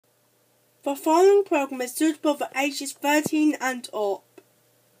The following program is suitable for ages 13 and up.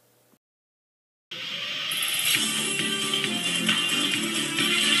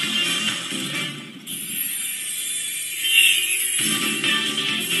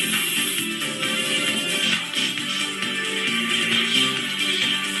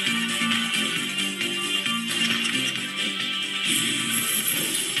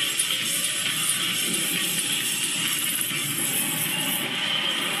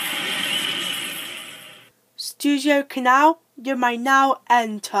 StudioCanal, you may now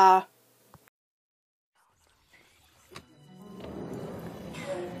enter.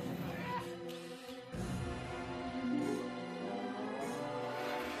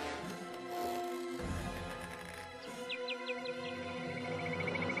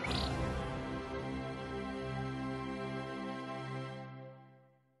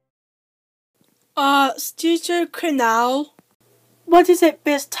 StudioCanal, what is it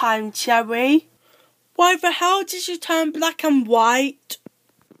this time, Cherry? Why the hell did you turn black and white?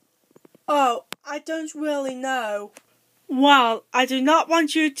 Oh, I don't really know. Well, I do not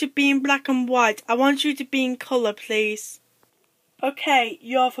want you to be in black and white. I want you to be in colour, please. Okay,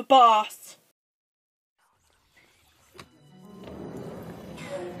 you're the boss.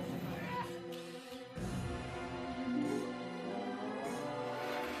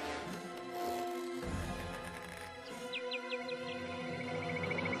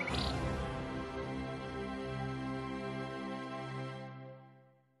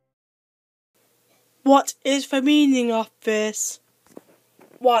 What is the meaning of this?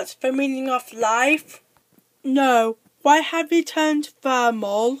 What, the meaning of life? No, why have you turned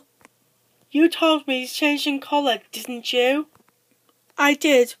thermal? You told me it's changing colour, didn't you? I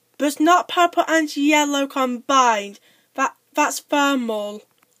did, but not purple and yellow combined. That's thermal.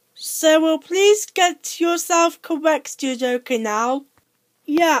 So will please get yourself correct, StudioCanal?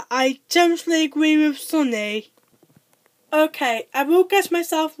 Yeah, I totally agree with Sunny. Okay, I will get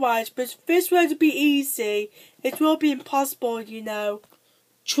myself right, but this won't be easy. It will be impossible, you know.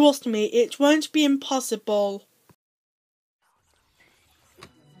 Trust me, it won't be impossible.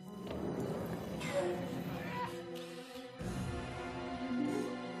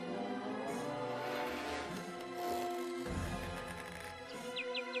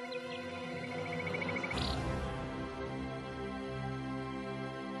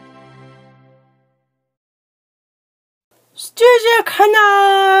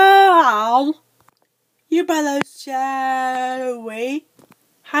 StudioCanal! You better Cherry.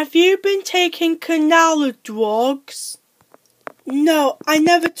 Have you been taking canal drugs? No, I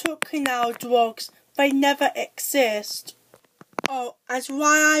never took canal drugs. They never exist. Oh, and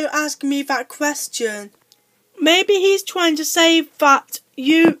why are you asking me that question? Maybe he's trying to say that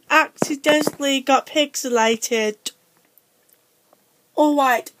you accidentally got pixelated.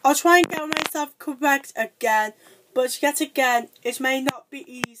 Alright, I'll try and get myself correct again, but yet again, it may not be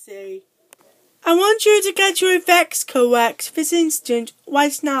easy. I want you to get your effects correct this instant,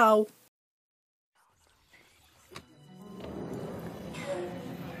 right now.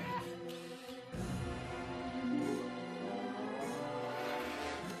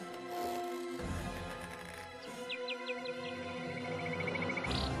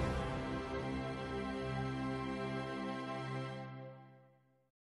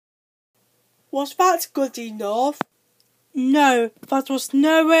 Was that good enough? No, that was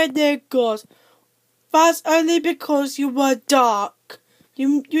nowhere near good. That's only because you were dark.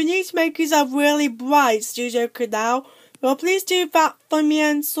 You need to make yourself really bright, StudioCanal. Well, please do that for me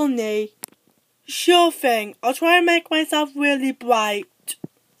and Sunny. Sure thing. I'll try and make myself really bright.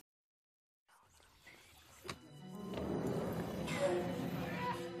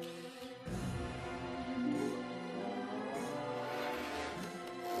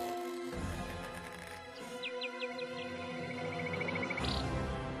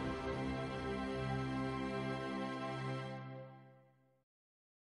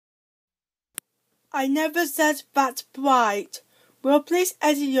 I never said that bright. Will please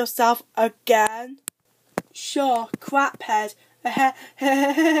edit yourself again? Sure, craphead.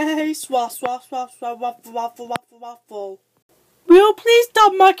 Hey, swah, swah, swah, swah, waffle, waffle, waffle, waffle. Will please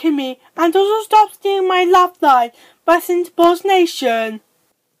stop mocking me and also stop stealing my laugh line. That's impersonation.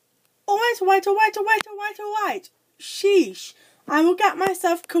 Alright. Sheesh, I will get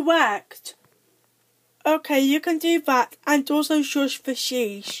myself correct. Okay, you can do that and also shush for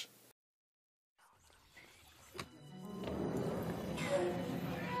sheesh.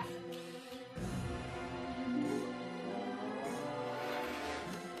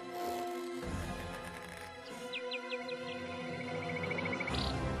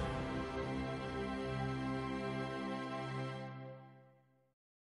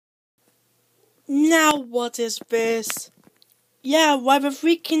 Now what is this? Yeah, why the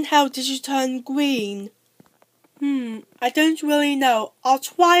freaking hell did you turn green? I don't really know. I'll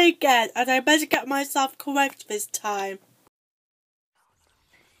try again, and I better get myself correct this time.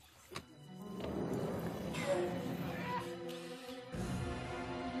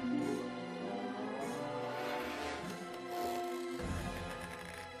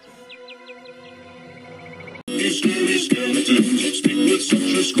 These scary skeletons speak with such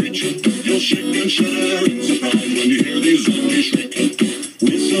a screeching. You'll shake and shudder in surprise when you hear these zombies shrieking.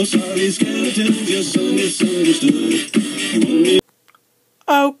 We're so sorry, skeletons, your son misunderstood. You only...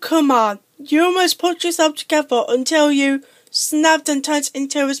 Oh, come on. You almost put yourself together until you snapped and turned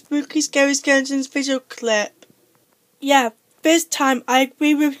into a spooky, scary skeletons video clip. Yeah, this time I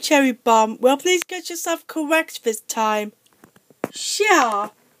agree with Cherry Bomb. Well, please get yourself correct this time.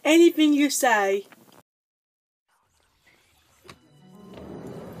 Sure, anything you say.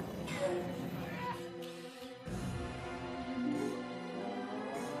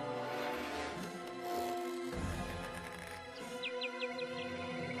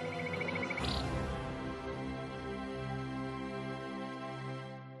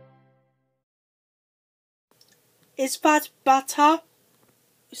 Is that better?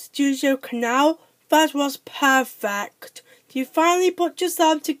 StudioCanal? That was perfect. You finally put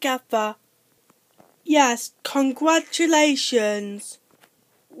yourself together. Yes, congratulations.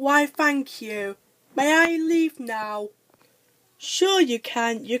 Why, thank you. May I leave now? Sure you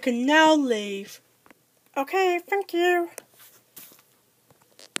can. You can now leave. Okay, thank you.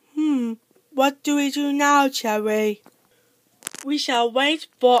 What do we do now, Cherry? We shall wait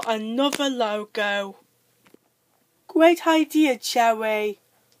for another logo. Great idea, Cherry.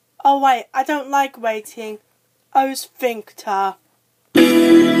 Oh wait, I don't like waiting. I was sphincter.